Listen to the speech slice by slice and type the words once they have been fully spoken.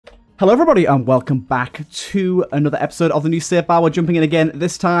Hello everybody and welcome back to another episode of the new save bar. We're jumping in again,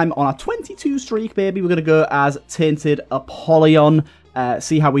 this time on our 22 streak, baby. We're going to go as Tainted Apollyon,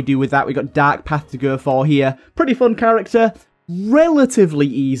 see how we do with that. We've got Dark Path to go for here. Pretty fun character, relatively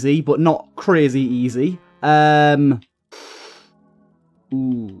easy, but not crazy easy.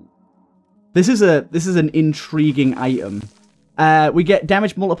 Ooh. This is an intriguing item. We get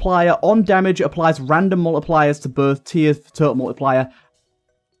damage multiplier. On damage, it applies random multipliers to both tiers for total multiplier.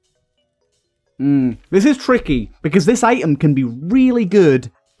 This is tricky, because this item can be really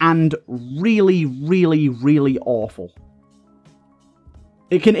good and really, really, really awful.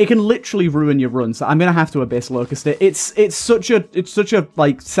 It can literally ruin your run, so I'm gonna have to Abyss Locust it. It's such a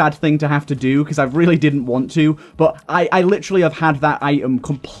like sad thing to have to do, because I really didn't want to, but I literally have had that item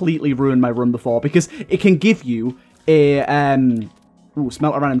completely ruin my run before, because it can give you a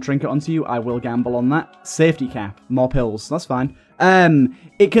smelt a random trinket onto you. I will gamble on that. Safety cap, more pills, that's fine.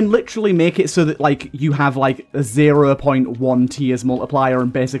 It can literally make it so that, like, you have, like, a 0.1 tiers multiplier,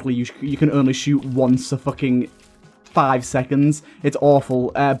 and basically you can only shoot once a fucking 5 seconds. It's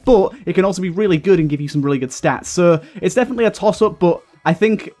awful. But it can also be really good and give you some really good stats. So, it's definitely a toss-up, but I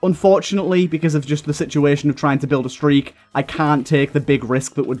think, unfortunately, because of just the situation of trying to build a streak, I can't take the big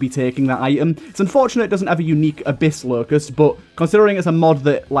risk that would be taking that item. It's unfortunate it doesn't have a unique Abyss Locust, but considering it's a mod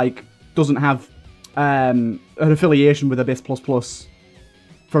that, like, doesn't have an affiliation with Abyss++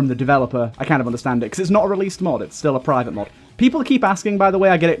 from the developer, I kind of understand it, because it's not a released mod, it's still a private mod. People keep asking, by the way,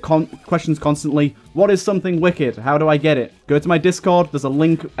 I get it questions constantly, what is something wicked? How do I get it? Go to my Discord, there's a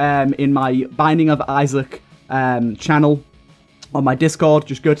link in my Binding of Isaac channel on my Discord.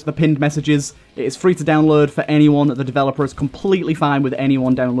 Just go to the pinned messages. It is free to download for anyone. The developer is completely fine with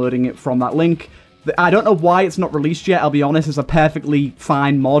anyone downloading it from that link. I don't know why it's not released yet, I'll be honest. It's a perfectly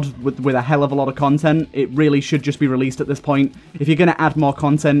fine mod with a hell of a lot of content. It really should just be released at this point. If you're going to add more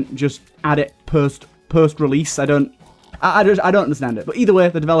content, just add it post-release. I don't understand it. But either way,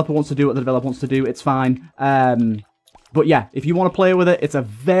 the developer wants to do what the developer wants to do. It's fine. But yeah, if you want to play with it, it's a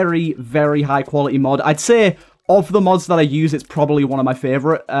very, very high-quality mod. I'd say of the mods that I use, it's probably one of my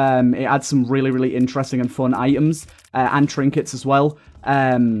favourite. It adds some really, really interesting and fun items and trinkets as well.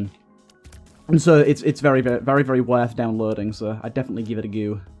 And so it's very, very, very, very worth downloading, so I'd definitely give it a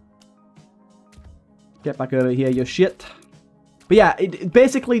go. Get back over here, you shit. But yeah,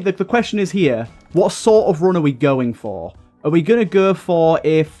 basically the question is here, what sort of run are we going for? Are we going to go for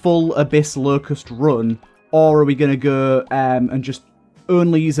a full Abyss Locust run, or are we going to go and just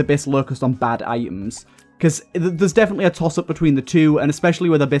only use Abyss Locust on bad items? Because there's definitely a toss-up between the two, and especially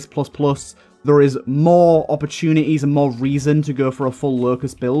with Abyss++, there is more opportunities and more reason to go for a full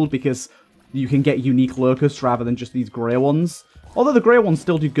Locust build, because you can get unique Locusts rather than just these grey ones. Although the grey ones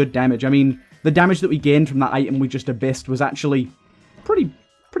still do good damage. I mean, the damage that we gained from that item we just abyssed was actually pretty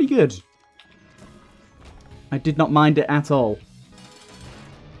good. I did not mind it at all.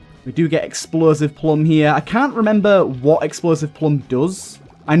 We do get Explosive Plum here. I can't remember what Explosive Plum does.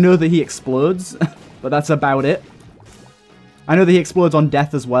 I know that he explodes, but that's about it. I know that he explodes on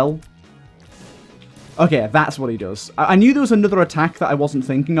death as well. Okay, that's what he does. I knew there was another attack that I wasn't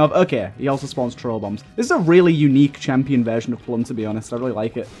thinking of. Okay, he also spawns Troll Bombs. This is a really unique champion version of Plum, to be honest. I really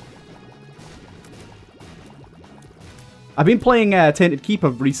like it. I've been playing Tainted Keeper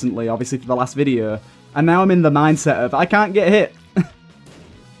recently, obviously, for the last video. And now I'm in the mindset of, I can't get hit.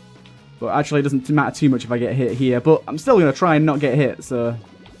 But actually, it doesn't matter too much if I get hit here. But I'm still going to try and not get hit, so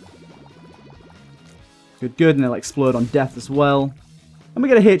good, and they'll explode on death as well. And we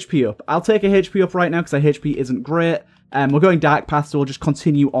get a HP up. I'll take a HP up right now because our HP isn't great. We're going Dark Path, so we'll just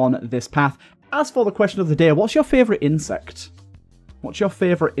continue on this path. As for the question of the day, what's your favourite insect? What's your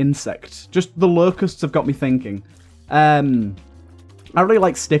favourite insect? Just the locusts have got me thinking. I really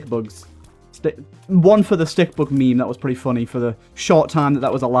like stick bugs. One for the stick bug meme, that was pretty funny for the short time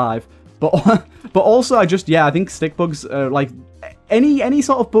that was alive. But also I think stick bugs are like any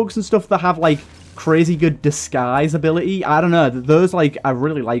sort of bugs and stuff that have like crazy good disguise ability. I don't know. Those, like, I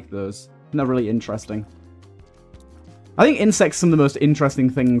really like those. They're really interesting. I think insects are some of the most interesting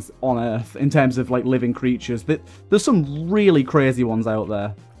things on Earth in terms of, like, living creatures. There's some really crazy ones out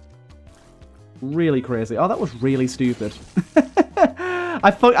there. Really crazy. Oh, that was really stupid.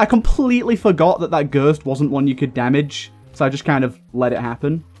 I completely forgot that ghost wasn't one you could damage, so I just kind of let it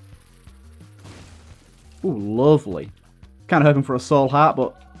happen. Ooh, lovely. Kind of hoping for a soul heart,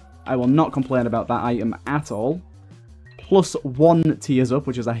 but I will not complain about that item at all. Plus 1 tiers up,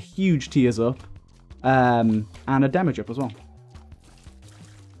 which is a huge tiers up. And a damage up as well.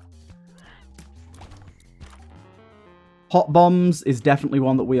 Hot Bombs is definitely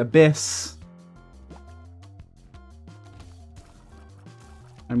one that we abyss.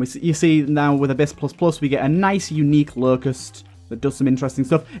 And you see now with Abyss++, we get a nice, unique locust that does some interesting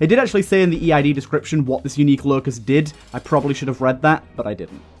stuff. It did actually say in the EID description what this unique locust did. I probably should have read that, but I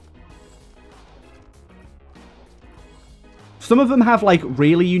didn't. Some of them have, like,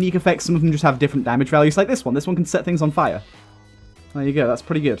 really unique effects. Some of them just have different damage values, like this one. This one can set things on fire. There you go. That's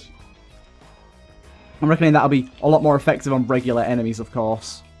pretty good. I'm reckoning that'll be a lot more effective on regular enemies, of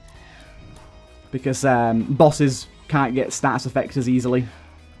course. Because bosses can't get status effects as easily.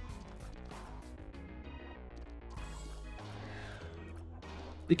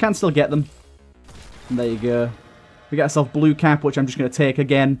 You can still get them. And there you go. We get ourselves Blue Cap, which I'm just going to take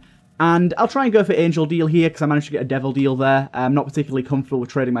again. And I'll try and go for Angel Deal here, because I managed to get a Devil Deal there. I'm not particularly comfortable with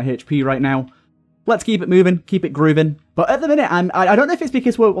trading my HP right now. Let's keep it moving, keep it grooving. But at the minute, I don't know if it's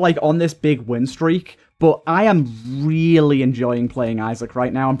because we're like on this big win streak, but I am really enjoying playing Isaac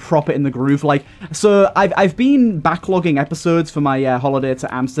right now. I'm proper in the groove. Like, so I've been backlogging episodes for my holiday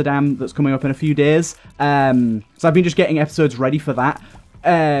to Amsterdam that's coming up in a few days. So I've been just getting episodes ready for that.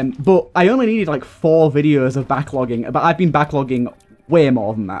 But I only needed like 4 videos of backlogging, but I've been backlogging way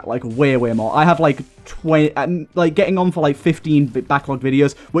more than that, like way more. I have like 20, like getting on for like 15 backlog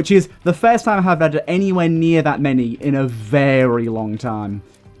videos, which is the first time I have had anywhere near that many in a very long time.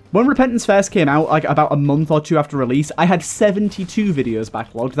 When Repentance first came out, like about a month or 2 after release, I had 72 videos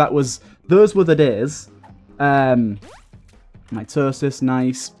backlogged. Those were the days. Mitosis,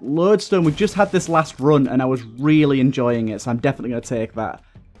 nice. Lodestone, we just had this last run, and I was really enjoying it, so I'm definitely going to take that.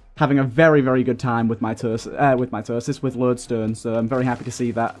 Having a very, very good time with Mitosis, with Lodestone, so I'm very happy to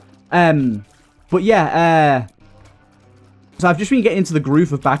see that. But yeah, so I've just been getting into the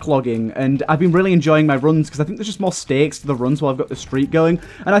groove of backlogging, and I've been really enjoying my runs, because I think there's just more stakes to the runs while I've got the streak going.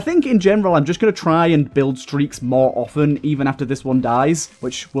 And I think, in general, I'm just going to try and build streaks more often, even after this one dies,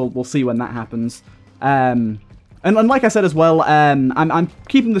 which we'll see when that happens. And like I said as well, I'm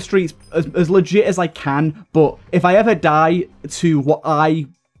keeping the streaks as legit as I can, but if I ever die to what I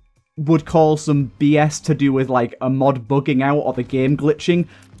would call some BS to do with, like, a mod bugging out or the game glitching,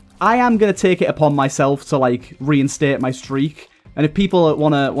 I am going to take it upon myself to, like, reinstate my streak. And if people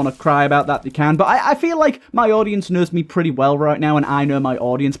wanna cry about that, they can. But I feel like my audience knows me pretty well right now, and I know my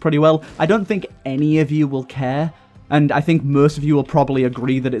audience pretty well. I don't think any of you will care, and I think most of you will probably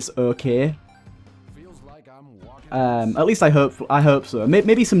agree that it's okay. At least I hope so.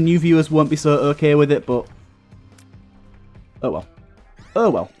 Maybe some new viewers won't be so okay with it, but oh well. Oh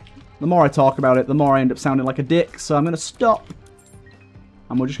well. The more I talk about it, the more I end up sounding like a dick, so I'm going to stop.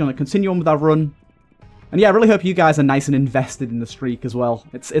 And we're just going to continue on with our run. And yeah, I really hope you guys are nice and invested in the streak as well.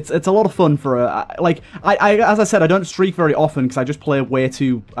 It's a lot of fun for a... Like, as I said, I don't streak very often because I just play way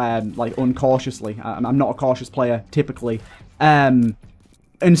too, like, uncautiously. I'm not a cautious player, typically. And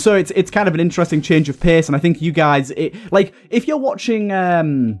so it's kind of an interesting change of pace, and I think you guys... like, if you're watching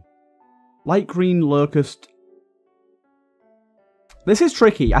Light Green Locust... This is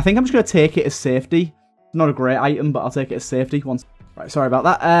tricky. I think I'm just going to take it as safety. Not a great item, but I'll take it as safety. Right, sorry about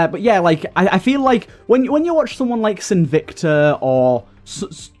that. But yeah, like, I feel like when you watch someone like Sinvicta or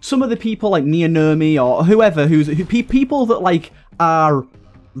some of the people like Neonomi or whoever, people that, like, are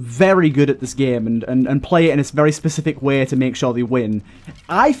very good at this game and play it in a very specific way to make sure they win,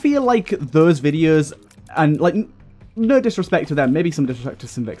 I feel like those videos, and, like, no disrespect to them, maybe some disrespect to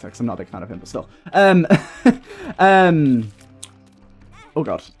Sinvicta, because I'm not a big fan of him, but still. Oh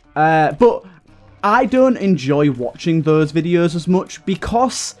god. But I don't enjoy watching those videos as much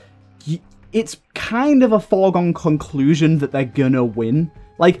because it's kind of a foregone conclusion that they're gonna win.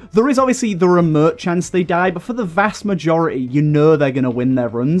 Like, there is obviously the remote chance they die, but for the vast majority, you know they're gonna win their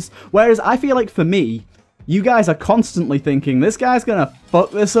runs. Whereas I feel like for me, you guys are constantly thinking, this guy's gonna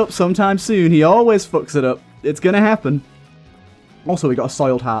fuck this up sometime soon. He always fucks it up. It's gonna happen. Also, we got a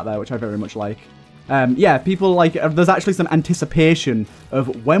soiled heart there, which I very much like. Yeah, people like, there's actually some anticipation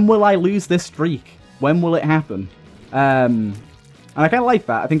of when will I lose this streak? When will it happen? And I kind of like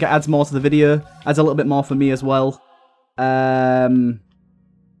that. I think it adds more to the video, adds a little bit more for me as well. See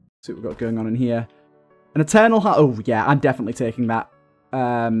what we've got going on in here. An Eternal Heart. Oh, yeah, I'm definitely taking that.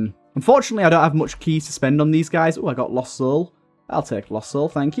 Unfortunately, I don't have much keys to spend on these guys. Oh, I got Lost Soul. I'll take Lost Soul,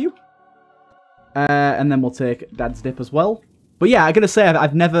 thank you. And then we'll take Dad's Dip as well. But yeah, I gotta say,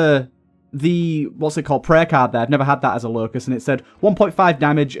 I've never... what's it called, prayer card there, I've never had that as a locust, and it said 1.5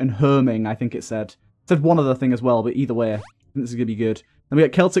 damage and herming, I think it said. It said one other thing as well, but either way, I think this is going to be good. Then we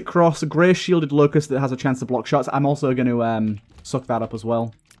got Celtic Cross, a grey shielded locust that has a chance to block shots. I'm also going to suck that up as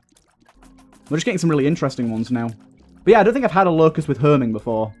well. We're just getting some really interesting ones now. But yeah, I don't think I've had a locust with herming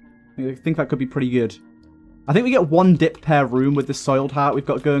before. I think that could be pretty good. I think we get 1 dip per room with this soiled heart we've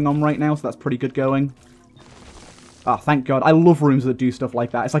got going on right now, so that's pretty good going. Oh, thank God. I love rooms that do stuff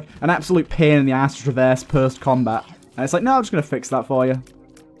like that. It's like an absolute pain in the ass to traverse post-combat. And it's like, no, I'm just going to fix that for you.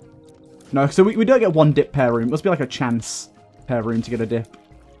 No, so we don't get one dip per room. It must be like a chance per room to get a dip.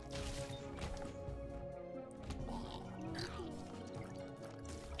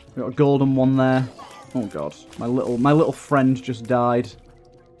 We got a golden one there. Oh God, my little friend just died.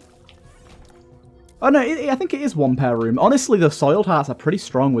 Oh no, I think it is one per room. Honestly, the soiled hearts are pretty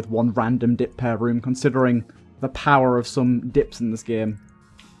strong with one random dip per room, considering the power of some dips in this game.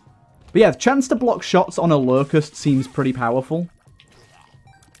 But yeah, the chance to block shots on a locust seems pretty powerful.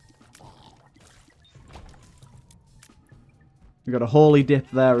 We got a holy dip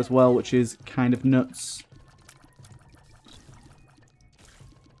there as well, which is kind of nuts.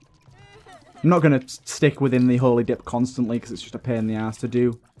 I'm not going to stick within the holy dip constantly because it's just a pain in the ass to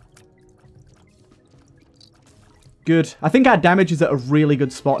do. Good. I think our damage is at a really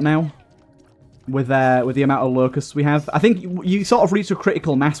good spot now with the amount of locusts we have. I think you sort of reach a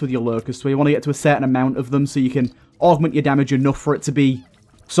critical mass with your locusts where you want to get to a certain amount of them so you can augment your damage enough for it to be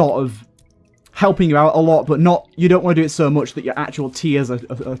sort of helping you out a lot, but you don't want to do it so much that your actual tiers are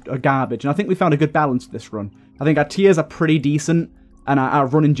garbage. And I think we found a good balance this run. I think our tiers are pretty decent. And our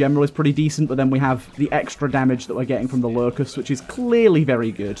run in general is pretty decent, but then we have the extra damage that we're getting from the Locust, which is clearly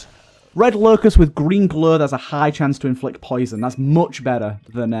very good. Red Locust with green glow, there's a high chance to inflict poison. That's much better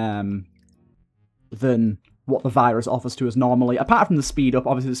than what the virus offers to us normally. Apart from the speed up,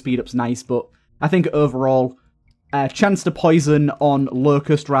 obviously the speed up's nice, but I think overall, chance to poison on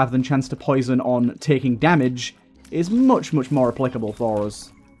Locust rather than chance to poison on taking damage is much, much more applicable for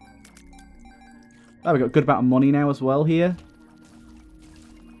us. Oh, we got a good amount of money now as well here.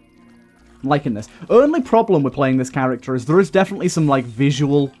 I'm liking this. Only problem with playing this character is there is definitely some, like,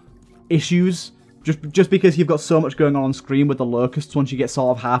 visual issues. Just because you've got so much going on screen with the locusts once you get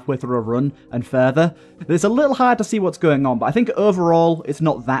sort of halfway through a run and further. It's a little hard to see what's going on, but I think overall it's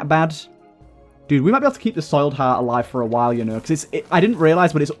not that bad. Dude, we might be able to keep the soiled heart alive for a while, you know, because I didn't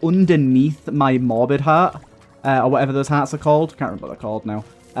realise, but it's underneath my morbid heart, or whatever those hearts are called. Can't remember what they're called now.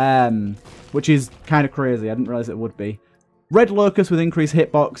 Which is kind of crazy. I didn't realise it would be. Red Locust with increased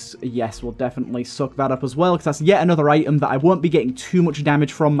hitbox, yes, we'll definitely suck that up as well, because that's yet another item that I won't be getting too much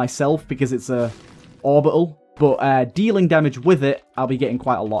damage from myself, because it's a orbital, but dealing damage with it, I'll be getting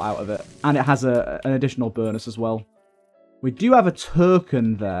quite a lot out of it, and it has an additional bonus as well. We do have a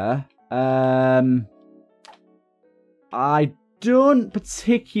token there. I don't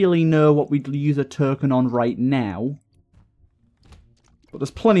particularly know what we'd use a token on right now, but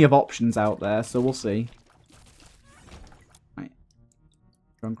there's plenty of options out there, so we'll see.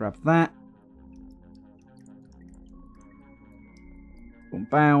 Go and grab that. Boom,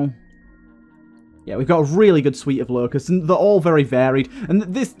 bow. Yeah, we've got a really good suite of locusts, and they're all very varied. And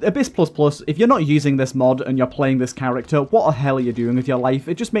this Abyss++, if you're not using this mod and you're playing this character, what the hell are you doing with your life?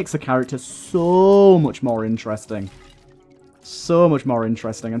 It just makes the character so much more interesting. So much more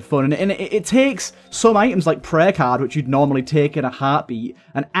interesting and fun. And it takes some items like Prayer Card, which you'd normally take in a heartbeat,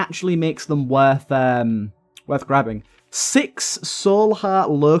 and actually makes them worth grabbing. 6 Soul Heart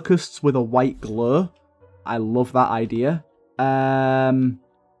Locusts with a white glow. I love that idea. I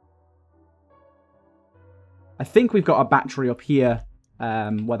think we've got a battery up here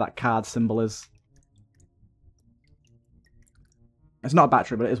where that card symbol is. It's not a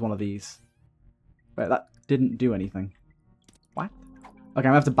battery, but it is one of these. Wait, that didn't do anything. What? Okay, I'm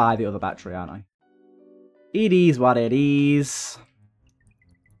going to have to buy the other battery, aren't I? It is what it is.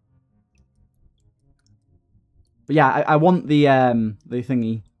 But yeah, I want the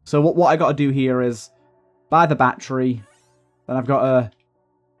thingy. So what I got to do here is buy the battery. Then I've got to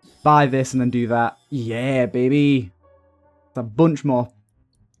buy this and then do that. Yeah, baby. There's a bunch more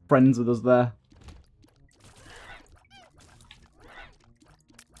friends with us there.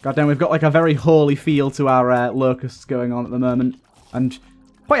 Goddamn, we've got like a very holy feel to our locusts going on at the moment. And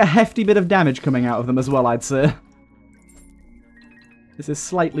quite a hefty bit of damage coming out of them as well, I'd say. This is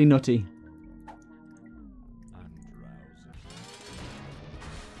slightly nutty.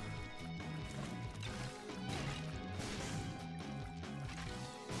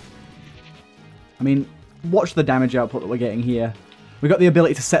 I mean, watch the damage output that we're getting here. We got the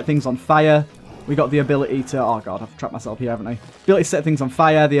ability to set things on fire. We got the ability to... Oh god, I've trapped myself here, haven't I? Ability to set things on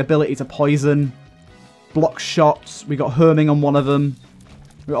fire. The ability to poison. Block shots. We got homing on one of them.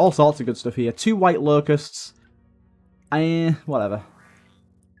 We got all sorts of good stuff here. 2 white locusts. Whatever.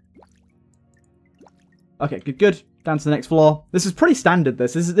 Okay, good. Down to the next floor. This is pretty standard,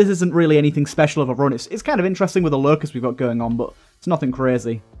 this. This isn't really anything special of a run. It's kind of interesting with the locusts we've got going on, but it's nothing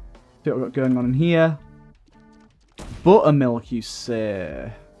crazy. See what we've got going on in here. Buttermilk, you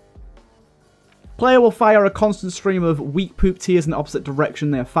say. Player will fire a constant stream of weak poop tears in the opposite direction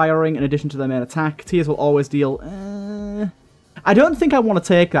they are firing, in addition to their main attack. Tears will always deal... I don't think I want to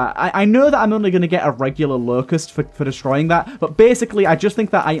take that. I know that I'm only going to get a regular locust for destroying that, but basically I just think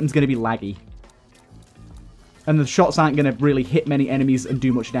that item's going to be laggy. And the shots aren't going to really hit many enemies and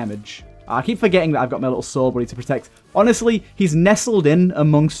do much damage. I keep forgetting that I've got my little soul buddy to protect. Honestly, he's nestled in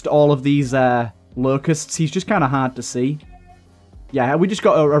amongst all of these locusts. He's just kind of hard to see. Yeah, we just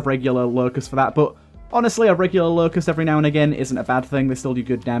got a regular locust for that, but honestly, a regular locust every now and again isn't a bad thing. They still do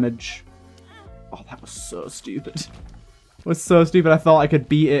good damage. Oh, that was so stupid. It was so stupid, I thought I could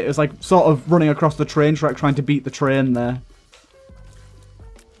beat it. It was like sort of running across the train track trying to beat the train there.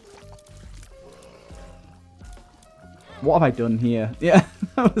 What have I done here? Yeah,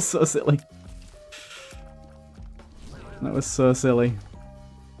 that was so silly. That was so silly.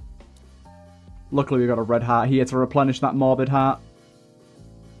 Luckily we got a red heart here to replenish that morbid heart.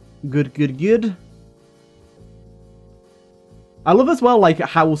 Good, good, good. I love as well, like,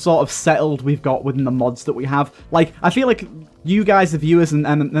 how sort of settled we've got within the mods that we have. Like, I feel like you guys, the viewers,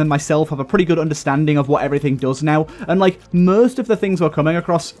 and myself have a pretty good understanding of what everything does now. And, like, most of the things we're coming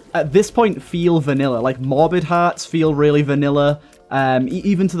across at this point feel vanilla. Like, morbid hearts feel really vanilla.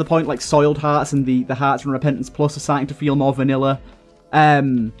 Even to the point, like, soiled hearts and the hearts from Repentance Plus are starting to feel more vanilla.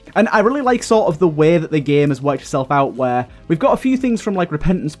 And I really like sort of the way that the game has worked itself out, where we've got a few things from like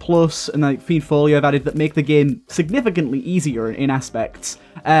Repentance Plus and like Fiend Folio have added that make the game significantly easier in aspects.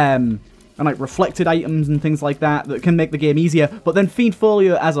 And like reflected items and things like that that can make the game easier, but then Fiend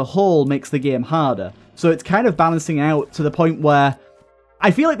Folio as a whole makes the game harder. So it's kind of balancing out to the point where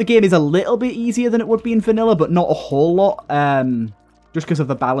I feel like the game is a little bit easier than it would be in vanilla, but not a whole lot, just because of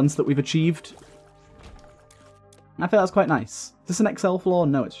the balance that we've achieved. I feel that's quite nice. Is this an XL floor?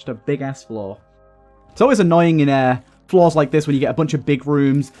 No, it's just a big-ass floor. It's always annoying in floors like this when you get a bunch of big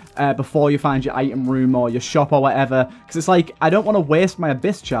rooms before you find your item room or your shop or whatever. Because it's like, I don't want to waste my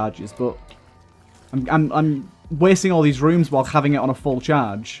Abyss charges, but I'm wasting all these rooms while having it on a full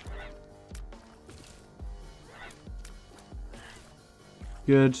charge.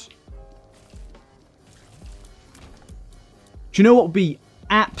 Good. Do you know what would be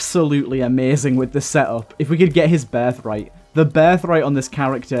absolutely amazing with this setup? If we could get his birthright. The birthright on this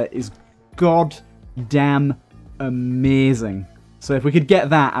character is goddamn amazing. So if we could get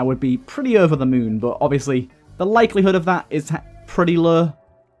that, I would be pretty over the moon. But obviously, the likelihood of that is pretty low.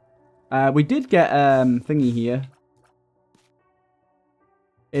 We did get thingy here.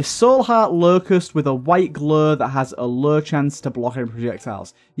 A Soul Heart Locust with a white glow that has a low chance to block any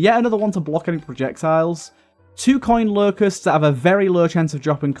projectiles. Yet another one to block any projectiles. 2 coin locusts that have a very low chance of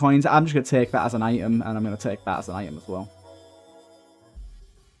dropping coins. I'm just going to take that as an item, and I'm going to take that as an item as well.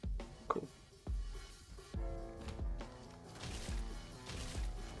 Cool.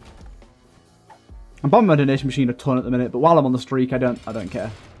 I'm bombing my donation machine a ton at the minute, but while I'm on the streak, I don't care.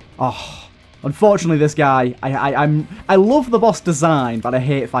 Oh, unfortunately, this guy, I love the boss design, but I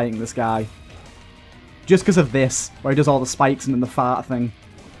hate fighting this guy. Just because of this, where he does all the spikes and then the fart thing.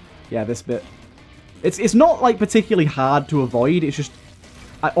 Yeah, this bit. It's not, like, particularly hard to avoid. It's just,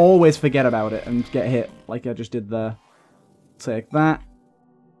 I always forget about it and get hit, like I just did there. Take that.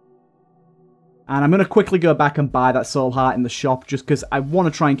 And I'm going to quickly go back and buy that soul heart in the shop, just because I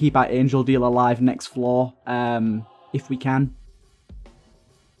want to try and keep our angel deal alive next floor, if we can.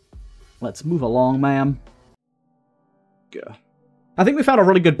 Let's move along, ma'am. Go. I think we found a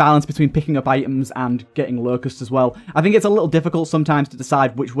really good balance between picking up items and getting locusts as well. I think it's a little difficult sometimes to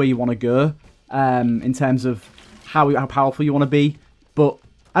decide which way you want to go. In terms of how powerful you want to be. And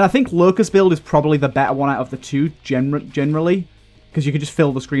I think Locust build is probably the better one out of the two, generally. Because you can just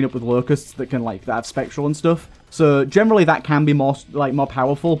fill the screen up with locusts that have spectral and stuff. So generally that can be more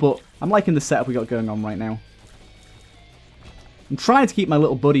powerful, but I'm liking the setup we got going on right now. I'm trying to keep my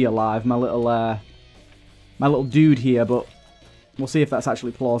little buddy alive, my little dude here, but we'll see if that's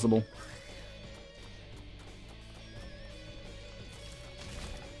actually plausible.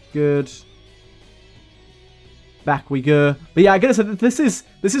 Good. Back we go. But yeah, I gotta say, this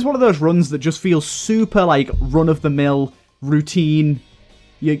is one of those runs that just feels super, like, run-of-the-mill, routine.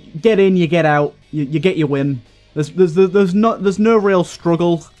 You get in, you get out, you get your win. There's no real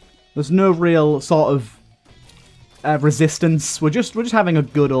struggle. There's no real sort of resistance. We're just having a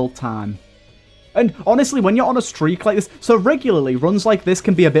good old time. And honestly, when you're on a streak like this, so regularly, runs like this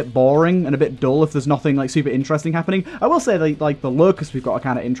can be a bit boring and a bit dull if there's nothing, like, super interesting happening. I will say, like the locusts we've got are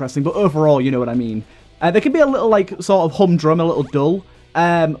kind of interesting, but overall, you know what I mean. They can be a little, like, sort of humdrum, a little dull.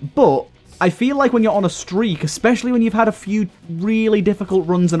 But I feel like when you're on a streak, especially when you've had a few really difficult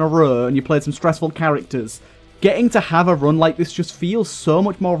runs in a row and you played some stressful characters, getting to have a run like this just feels so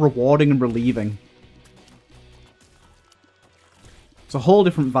much more rewarding and relieving. It's a whole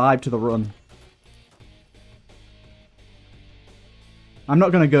different vibe to the run. I'm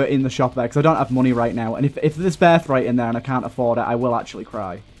not going to go in the shop there because I don't have money right now. And if there's birthright in there and I can't afford it, I will actually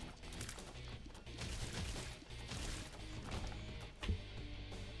cry.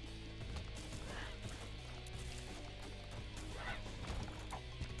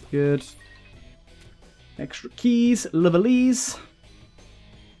 Good. Extra keys, lovelies.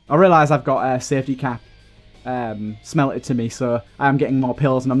 I realise I've got a safety cap smelted to me, so I'm getting more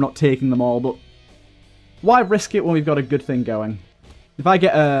pills and I'm not taking them all, but why risk it when we've got a good thing going? If I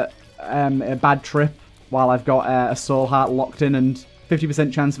get a bad trip while I've got a soul heart locked in and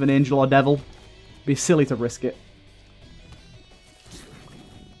 50% chance of an angel or devil, it'd be silly to risk it.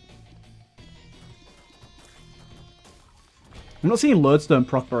 I'm not seeing Lodestone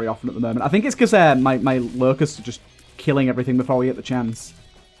proc very often at the moment. I think it's because my locusts are just killing everything before we get the chance.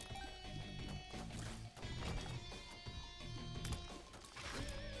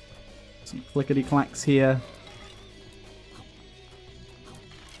 Some clickety-clacks here.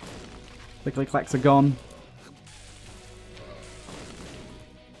 Clickety-clacks are gone.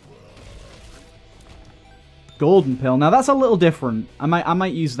 Golden pill. Now that's a little different. I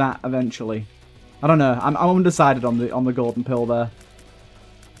might use that eventually. I don't know. I'm undecided on the golden pill there.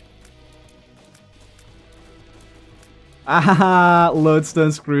 Ah,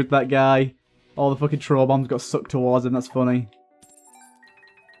 Lodestone screwed that guy. All the fucking troll bombs got sucked towards him. That's funny.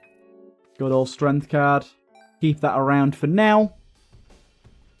 Good old strength card. Keep that around for now.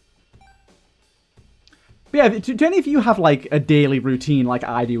 But yeah, do any of you have like a daily routine like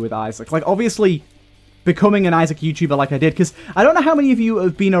I do with Isaac? Like obviously becoming an Isaac YouTuber like I did, because I don't know how many of you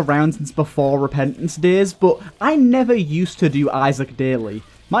have been around since before Repentance days, but I never used to do Isaac daily.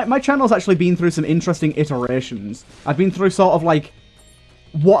 My channel's actually been through some interesting iterations. I've been through sort of like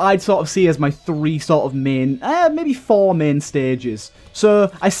what I'd sort of see as my three sort of main, maybe four main stages. So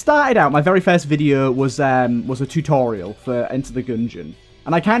I started out, my very first video was a tutorial for Enter the Gungeon.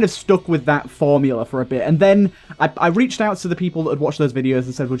 And I kind of stuck with that formula for a bit. And then I reached out to the people that had watched those videos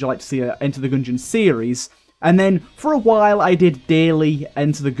and said, would you like to see an Enter the Gungeon series? And then for a while I did daily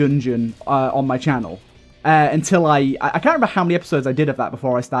Enter the Gungeon on my channel. Until I can't remember how many episodes I did of that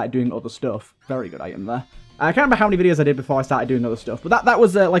before I started doing other stuff. Very good item there. I can't remember how many videos I did before I started doing other stuff. But that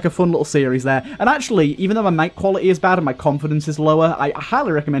was like a fun little series there. And actually, even though my mic quality is bad and my confidence is lower, I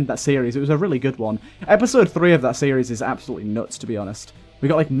highly recommend that series. It was a really good one. Episode 3 of that series is absolutely nuts, to be honest. We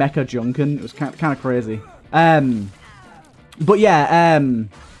got like Mecha Junkin. It was kind of crazy. But yeah,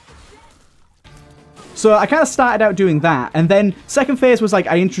 so I kind of started out doing that, and then second phase was like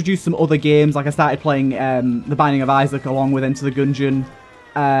I introduced some other games. Like I started playing The Binding of Isaac along with Enter the Gungeon.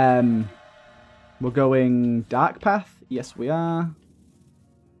 We're going Dark Path. Yes, we are.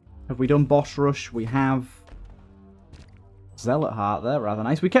 Have we done Boss Rush? We have. Zealot Heart there, rather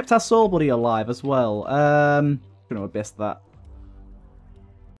nice. We kept our Soul Buddy alive as well. Gonna abyss that.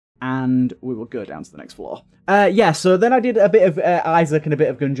 And we will go down to the next floor. Yeah, so then I did a bit of Isaac and a bit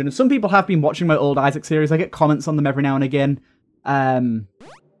of Gungeon. And some people have been watching my old Isaac series. I get comments on them every now and again.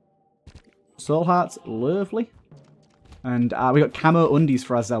 Soul Heart's lovely. And we got camo undies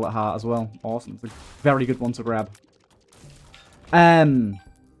for our Zealot Heart as well. Awesome. It's a very good one to grab. And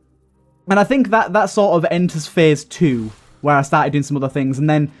I think that sort of enters phase 2, where I started doing some other things. And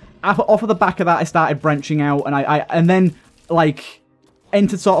then off of the back of that, I started branching out. And then, like,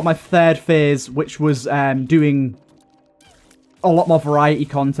 entered sort of my third phase, which was doing a lot more variety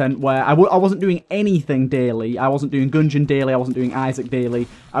content, where I wasn't doing anything daily. I wasn't doing Gungeon daily. I wasn't doing Isaac daily.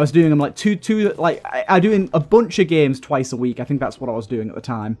 I was doing them like I doing a bunch of games twice a week. I think that's what I was doing at the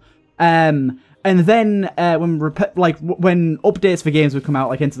time. And then when updates for games would come out,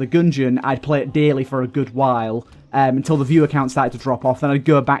 like Enter the Gungeon, I'd play it daily for a good while until the viewer count started to drop off. Then I'd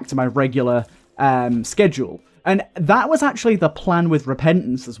go back to my regular schedule. And that was actually the plan with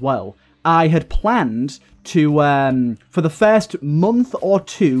Repentance as well. I had planned to, for the first month or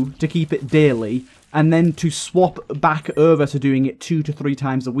 2, to keep it daily, and then to swap back over to doing it 2 to 3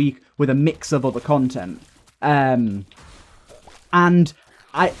 times a week with a mix of other content. And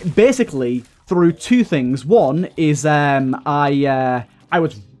I basically, through 2 things. One is I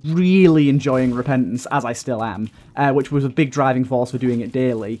was really enjoying Repentance, as I still am, which was a big driving force for doing it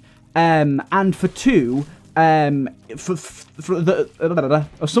daily. And for 2... some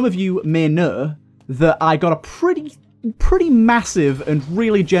of you may know that I got a pretty massive and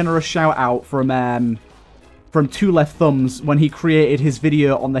really generous shout out from Two Left Thumbs when he created his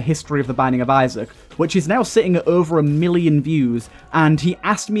video on the history of the Binding of Isaac, which is now sitting at over 1 million views. And he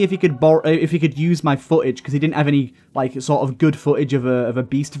asked me if he could use my footage because he didn't have any like sort of good footage of a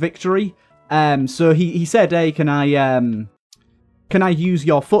beast victory. So he said, "Hey, can I can I use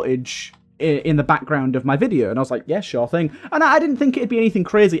your footage in the background of my video? And I was like, yeah, sure thing. And I didn't think it'd be anything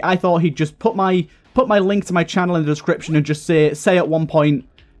crazy. I thought he'd just put my link to my channel in the description and just say at one point,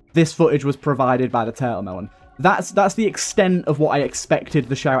 this footage was provided by the TurtleMelon. That's the extent of what I expected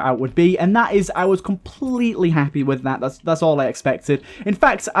the shout out would be, and that is, I was completely happy with that. That's all I expected. In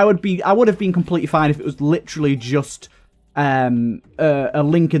fact, I would have been completely fine if it was literally just a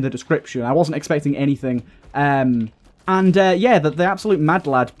link in the description. I wasn't expecting anything. Yeah, the absolute mad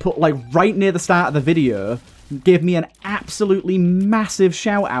lad put, like, right near the start of the video, gave me an absolutely massive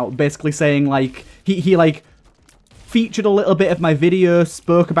shout out, basically saying, like, he like featured a little bit of my video,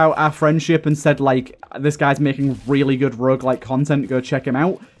 spoke about our friendship, and said, like, this guy's making really good roguelike content, go check him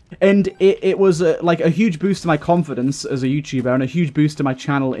out. And it was, like, a huge boost to my confidence as a YouTuber, and a huge boost to my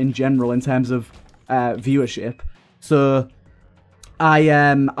channel in general in terms of viewership. So I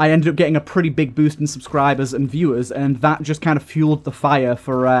ended up getting a pretty big boost in subscribers and viewers, and that just kind of fueled the fire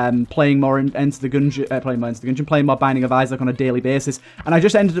for playing more Enter the Gungeon, playing more Binding of Isaac on a daily basis. And I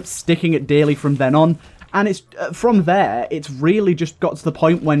just ended up sticking it daily from then on. And it's from there, it's really just got to the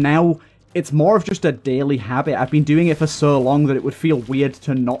point where now it's more of just a daily habit. I've been doing it for so long that it would feel weird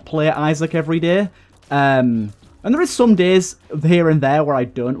to not play Isaac every day. And there is some days here and there where I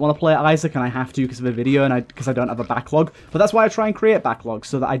don't want to play Isaac, and I have to because of a video and because I don't have a backlog. But that's why I try and create backlogs,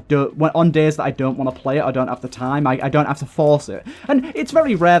 so that I don't, on days that I don't want to play it, I don't have the time, I don't have to force it. And it's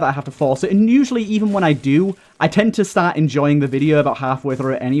very rare that I have to force it, and usually even when I do, I tend to start enjoying the video about halfway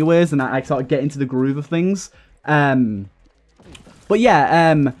through it anyways, and I sort of get into the groove of things. But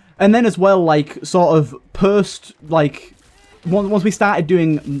yeah, and then as well, like, sort of post, like, once we started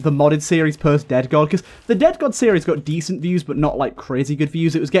doing the modded series post Dead God, because the Dead God series got decent views, but not, like, crazy good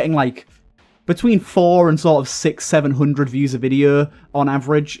views. It was getting, like, between 400 and sort of 600-700 views a video on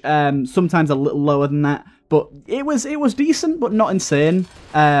average. Sometimes a little lower than that, but it was decent, but not insane.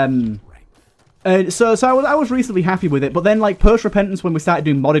 So I was reasonably happy with it, but then, like, post-Repentance, when we started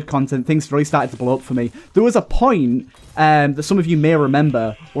doing modded content, things really started to blow up for me. There was a point, that some of you may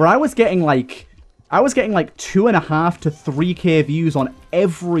remember, where I was getting, like, 2.5 to 3K views on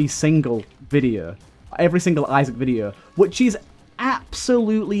every single video. Every single Isaac video. Which is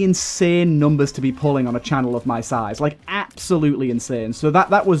absolutely insane numbers to be pulling on a channel of my size. Like, absolutely insane. So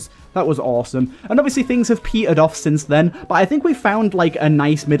that was awesome. And obviously things have petered off since then. But I think we found, like, a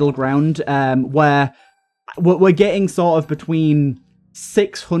nice middle ground where we're getting sort of between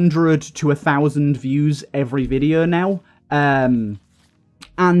 600 to 1,000 views every video now.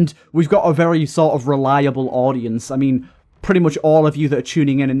 And we've got a very sort of reliable audience. I mean, pretty much all of you that are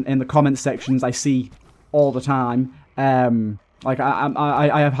tuning in the comment sections, I see all the time. Like,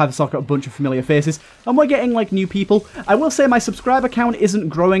 I have sort of a bunch of familiar faces, and we're getting, like, new people. I will say my subscriber count isn't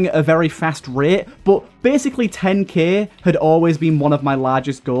growing at a very fast rate, but basically 10k had always been one of my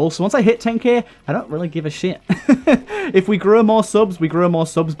largest goals. So once I hit 10k, I don't really give a shit. If we grow more subs, we grow more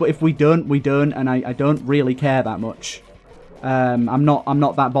subs, but if we don't, we don't, and I don't really care that much. I'm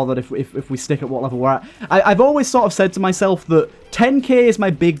not that bothered if we stick at what level we're at. I've always sort of said to myself that 10k is my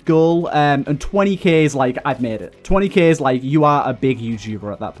big goal, and 20k is like, I've made it. 20k is like, you are a big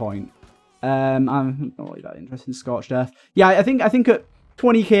YouTuber at that point. I'm not really that interested in Scorched Earth. Yeah, I think at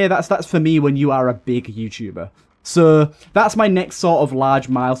 20k, that's for me when you are a big YouTuber. So that's my next sort of large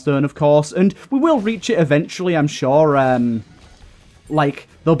milestone, of course, and we will reach it eventually, I'm sure. Like,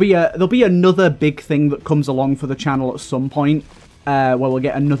 there'll be another big thing that comes along for the channel at some point, where we'll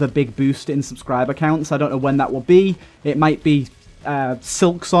get another big boost in subscriber counts. I don't know when that will be. It might be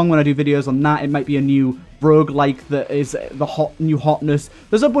Silk Song when I do videos on that. It might be a new roguelike that is the new hotness.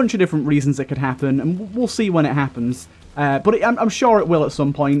 There's a bunch of different reasons it could happen, and we'll see when it happens. But I'm sure it will at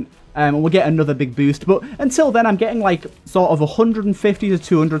some point, and we'll get another big boost. But until then, I'm getting, like, sort of 150 to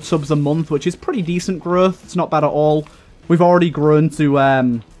 200 subs a month, which is pretty decent growth. It's not bad at all. We've already grown to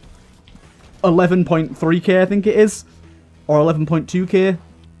 11.3k, I think it is, or 11.2k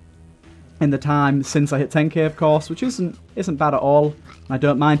in the time since I hit 10k, of course, which isn't bad at all. I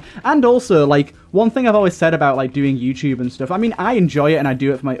don't mind. And also, like, one thing I've always said about, like, doing YouTube and stuff, I mean, I enjoy it and I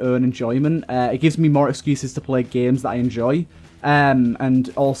do it for my own enjoyment. It gives me more excuses to play games that I enjoy,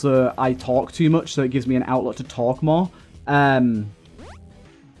 and also I talk too much, so it gives me an outlet to talk more.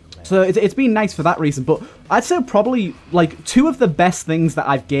 So it's been nice for that reason, but I'd say probably, like, two of the best things that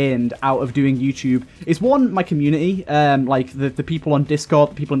I've gained out of doing YouTube is, one, my community, like the people on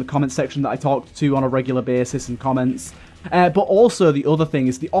Discord, the people in the comment section that I talk to on a regular basis and comments, But also the other thing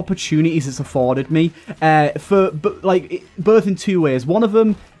is the opportunities it's afforded me both in two ways. One of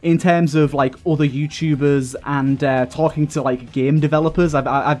them in terms of like other YouTubers and talking to like game developers.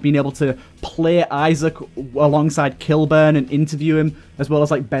 I've been able to play Isaac alongside Kilburn and interview him, as well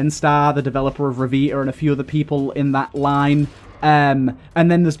as like Ben Starr, the developer of Revita, and a few other people in that line. And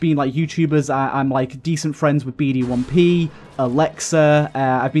then there's been like YouTubers I'm like decent friends with, BD1P, Alexa.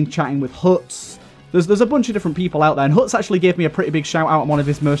 I've been chatting with Huts. There's a bunch of different people out there, and Huts actually gave me a pretty big shout out on one of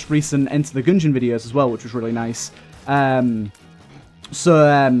his most recent Enter the Gungeon videos as well, which was really nice.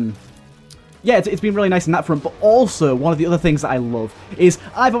 Yeah, it's been really nice in that front, but also one of the other things that I love is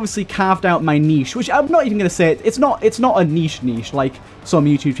I've obviously carved out my niche, which I'm not even going to say it's not a niche like some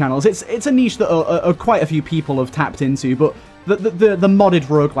YouTube channels. It's a niche that quite a few people have tapped into, but the modded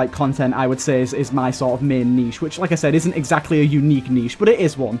roguelike content, I would say, is my sort of main niche, which, like I said, isn't exactly a unique niche, but it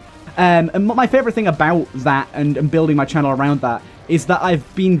is one. And my favourite thing about that and building my channel around that is that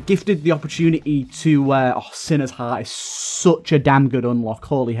I've been gifted the opportunity to... Sinner's Heart is such a damn good unlock,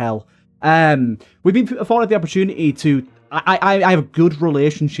 holy hell. We've been afforded the opportunity to... I have good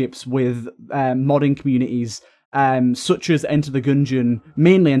relationships with modding communities, such as Enter the Gungeon,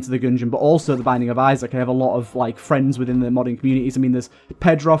 mainly Enter the Gungeon, but also The Binding of Isaac. I have a lot of like friends within the modding communities. I mean, there's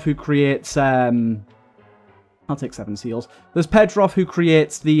Pedroff, who creates... I'll take 7 seals. There's Pedroff, who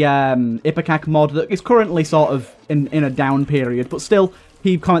creates the Ipecac mod that is currently sort of in a down period, but still,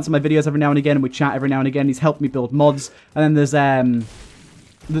 he comments on my videos every now and again, and we chat every now and again. He's helped me build mods, and then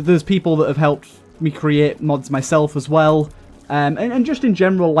there's people that have helped me create mods myself as well. And just in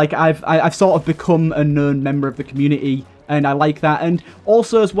general, like I've sort of become a known member of the community, and I like that. And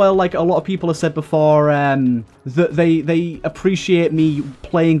also as well, like a lot of people have said before, that they appreciate me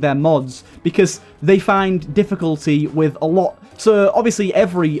playing their mods because they find difficulty with a lot. So obviously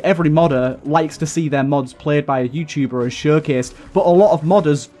every modder likes to see their mods played by a YouTuber as showcased, but a lot of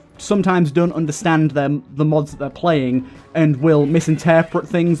modders sometimes don't understand the mods that they're playing and will misinterpret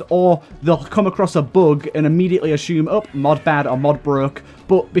things, or they'll come across a bug and immediately assume, oh, mod bad or mod broke.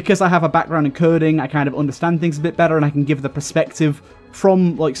 But because I have a background in coding, I kind of understand things a bit better, and I can give the perspective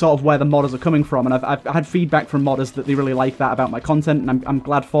from like sort of where the modders are coming from. And I've had feedback from modders that they really like that about my content, and I'm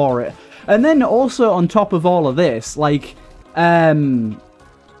glad for it. And then also on top of all of this, like I've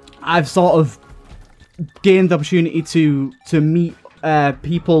sort of gained the opportunity to meet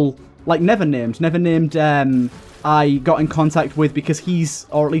people like Never Named. I got in contact with because he's,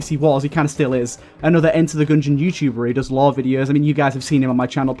 or at least he was, he kind of still is, another Enter the Gungeon YouTuber. He does lore videos. I mean, you guys have seen him on my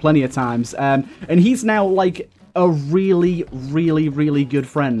channel plenty of times. And he's now like a really, really, really good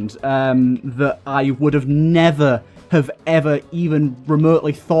friend that I would have never have ever even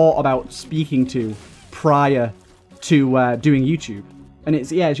remotely thought about speaking to prior to doing YouTube. And it's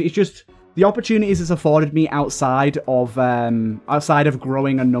just... the opportunities it's afforded me outside of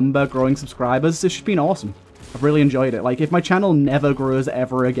growing subscribers, it's just been awesome. I've really enjoyed it. Like, if my channel never grows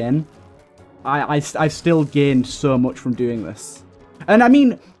ever again, I've still gained so much from doing this. And I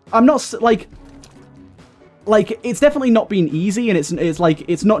mean, I'm not like it's definitely not been easy, and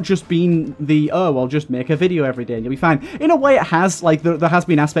it's not just been the, oh, well, just make a video every day and you'll be fine. In a way, it has. Like, there has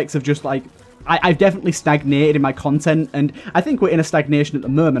been aspects of just like I've definitely stagnated in my content, and I think we're in a stagnation at the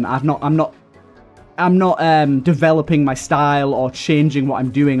moment. I'm not developing my style or changing what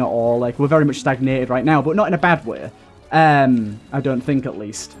I'm doing at all. Like, we're very much stagnated right now, but not in a bad way. I don't think, at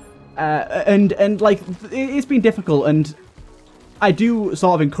least. And like, it's been difficult, and I do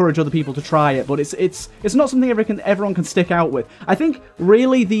sort of encourage other people to try it, but it's not something everyone can stick out with. I think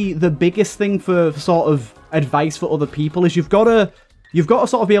really the biggest thing for sort of advice for other people is you've got to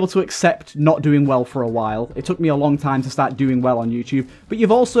sort of be able to accept not doing well for a while. It took me a long time to start doing well on YouTube, but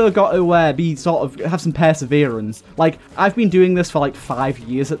you've also got to have some perseverance. Like, I've been doing this for like 5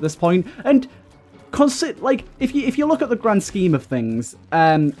 years at this point, and like, if you look at the grand scheme of things,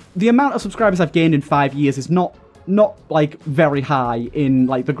 the amount of subscribers I've gained in 5 years is not like very high in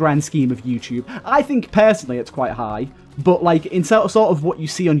like the grand scheme of YouTube. I think personally it's quite high, but like in sort of what you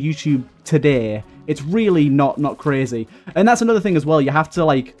see on YouTube today, it's really not crazy. And that's another thing as well. You have to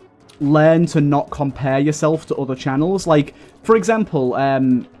like learn to not compare yourself to other channels. Like, for example,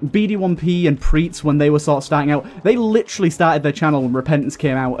 BD1P and Preets, when they were sort of starting out, they literally started their channel when Repentance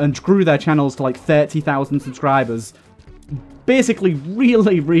came out and grew their channels to like 30,000 subscribers. Basically,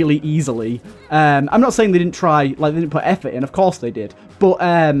 really, really easily. I'm not saying they didn't try, like, they didn't put effort in. Of course they did. But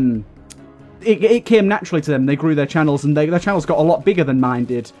it came naturally to them. They grew their channels, and their channels got a lot bigger than mine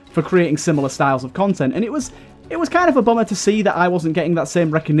did for creating similar styles of content. And it was kind of a bummer to see that I wasn't getting that same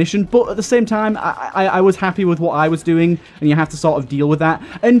recognition. But at the same time, I was happy with what I was doing, and you have to sort of deal with that.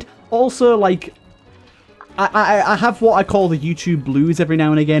 And also, like, I have what I call the YouTube blues every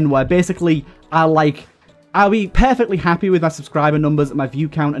now and again, where basically I'll be perfectly happy with my subscriber numbers and my view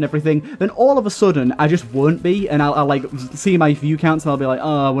count and everything, then all of a sudden, I just won't be, and I'll like, see my view counts, and I'll be like,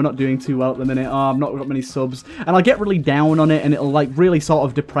 oh, we're not doing too well at the minute, oh, I've not got many subs, and I'll get really down on it, and it'll, like, really sort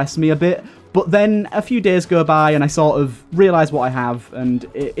of depress me a bit, but then a few days go by, and I sort of realize what I have, and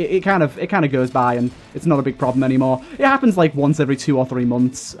it kind of goes by, and it's not a big problem anymore. It happens, like, once every 2 or 3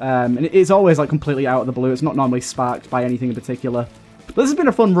 months, and it's always, like, completely out of the blue. It's not normally sparked by anything in particular. But this has been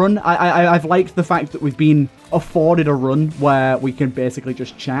a fun run. I've liked the fact that we've been afforded a run where we can basically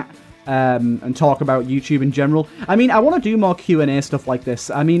just chat and talk about YouTube in general. I mean, I want to do more Q&A stuff like this.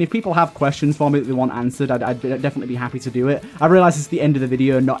 I mean, if people have questions for me that they want answered, I'd definitely be happy to do it. I realise it's the end of the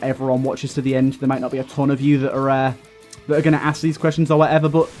video and not everyone watches to the end. There might not be a ton of you that are going to ask these questions or whatever,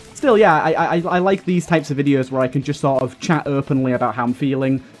 but still, yeah, I like these types of videos where I can just sort of chat openly about how I'm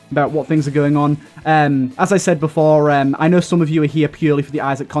feeling, about what things are going on. As I said before, I know some of you are here purely for the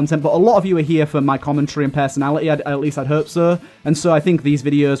Isaac content, but a lot of you are here for my commentary and personality, at least I'd hope so. And so I think these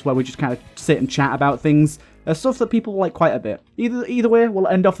videos where we just kind of sit and chat about things are stuff that people like quite a bit. Either way, we'll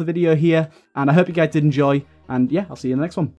end off the video here, and I hope you guys did enjoy, and yeah, I'll see you in the next one.